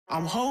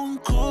I'm home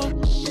court,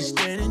 you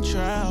standing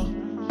trial.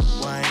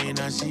 Why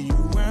ain't I see you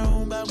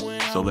around back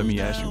when So let me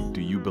ask you, do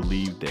you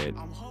believe that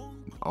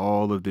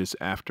all of this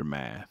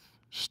aftermath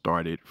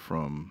started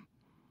from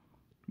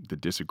the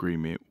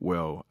disagreement?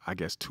 Well, I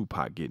guess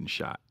Tupac getting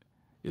shot.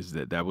 Is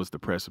that was the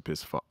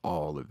precipice for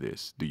all of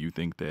this? Do you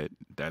think that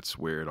that's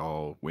where it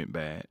all went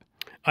bad?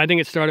 I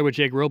think it started with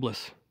Jake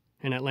Robles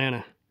in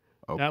Atlanta.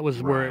 Oh, that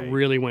was where it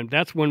really went.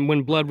 That's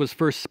when blood was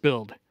first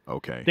spilled.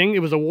 Okay.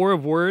 It was a war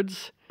of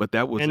words. But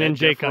that was and then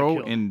Jake got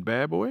killed. And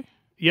Bad Boy?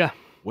 Yeah.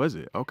 Was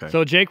it? Okay.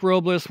 So Jake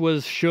Robles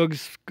was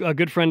Suge's, a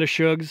good friend of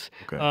Suge's,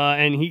 okay.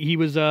 And he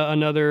was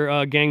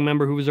another gang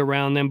member who was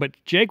around them. But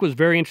Jake was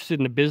very interested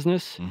in the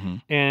business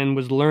and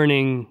was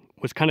learning,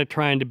 was kind of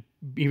trying to,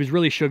 he was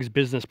really Suge's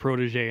business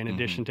protege in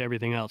addition to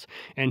everything else.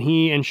 And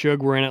he and Suge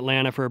were in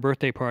Atlanta for a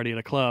birthday party at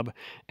a club,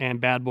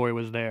 and Bad Boy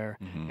was there.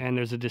 And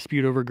there's a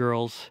dispute over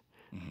girls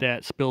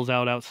that spills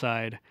out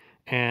outside,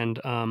 and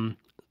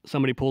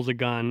somebody pulls a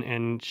gun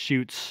and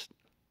shoots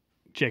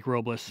Jake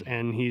Robles,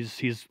 and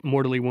he's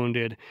mortally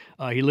wounded.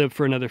 He lived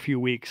for another few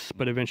weeks,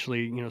 but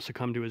eventually,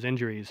 succumbed to his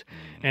injuries.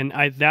 And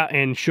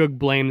Suge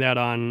blamed that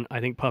on, I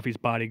think, Puffy's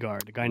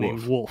bodyguard, a guy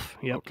named Wolf.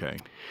 Yep. Okay.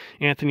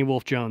 Anthony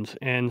Wolf Jones.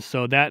 And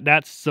so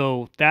that's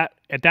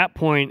at that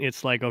point,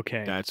 it's like,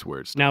 okay, that's where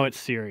it's now it's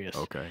serious.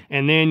 Okay.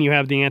 And then you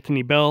have the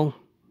Anthony Bell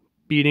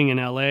beating in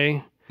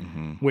L.A.,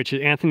 which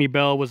Anthony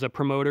Bell was a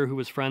promoter who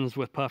was friends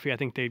with Puffy. I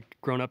think they'd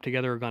grown up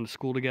together or gone to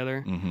school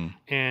together.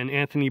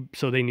 And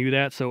so they knew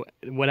that. So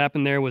what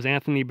happened there was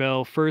Anthony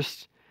Bell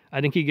first, I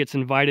think he gets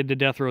invited to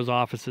Death Row's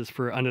offices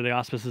under the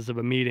auspices of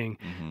a meeting.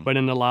 But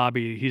in the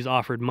lobby, he's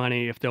offered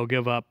money if they'll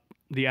give up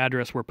the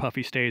address where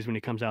Puffy stays when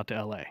he comes out to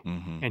L.A.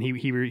 And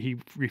he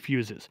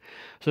refuses.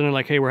 So they're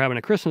like, hey, we're having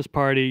a Christmas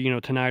party,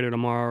 tonight or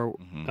tomorrow.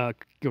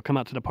 You'll come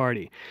out to the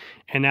party.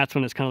 And that's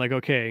when it's kind of like,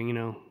 okay,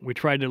 we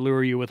tried to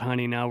lure you with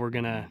honey. Now we're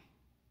going to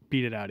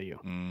beat it out of you.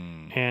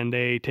 And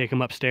they take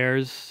him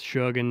upstairs.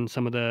 Suge and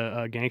some of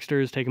the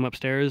gangsters take him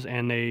upstairs,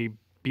 and they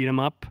beat him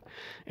up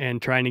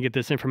and trying to get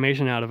this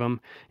information out of him.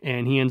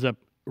 And he ends up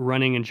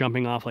running and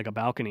jumping off like a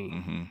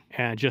balcony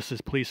and just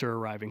as police are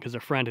arriving, because a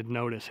friend had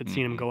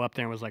seen him go up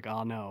there and was like,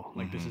 oh no,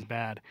 like this is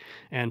bad.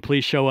 And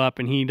police show up,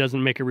 and he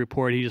doesn't make a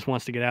report. He just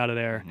wants to get out of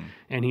there,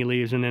 and he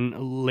leaves. And then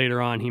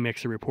later on he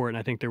makes a report, and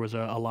I think there was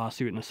a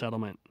lawsuit and a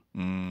settlement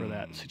for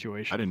that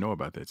situation. I didn't know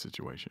about that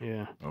situation.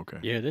 Yeah. Okay.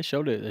 Yeah, they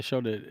showed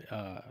it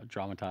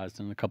dramatized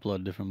in a couple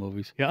of different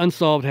movies. Yeah,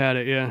 Unsolved had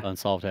it. Yeah.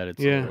 Unsolved had it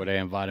too, Yeah. where they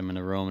invite him in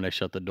the room and they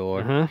shut the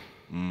door.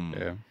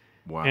 Yeah.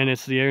 Wow. And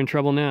they're in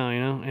trouble now,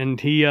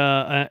 And he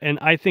and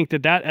I think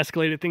that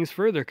escalated things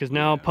further, because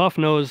now Puff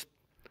knows.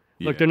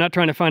 Look, they're not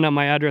trying to find out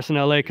my address in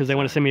L.A. because they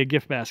want to send me a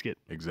gift basket.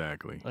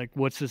 Exactly. Like,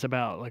 what's this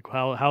about? Like,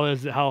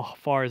 how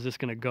far is this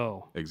going to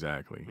go?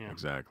 Exactly. Yeah.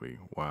 Exactly.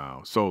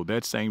 Wow. So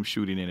that same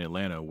shooting in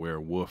Atlanta where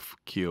Wolf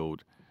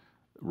killed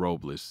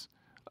Robles,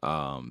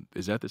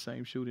 is that the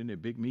same shooting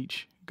that Big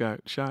Meech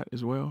got shot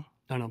as well?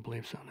 I don't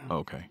believe so. No.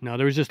 Okay. No,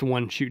 there was just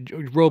one shoot.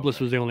 Robles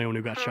was the only one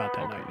who got shot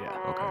that night.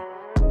 Yeah. Okay.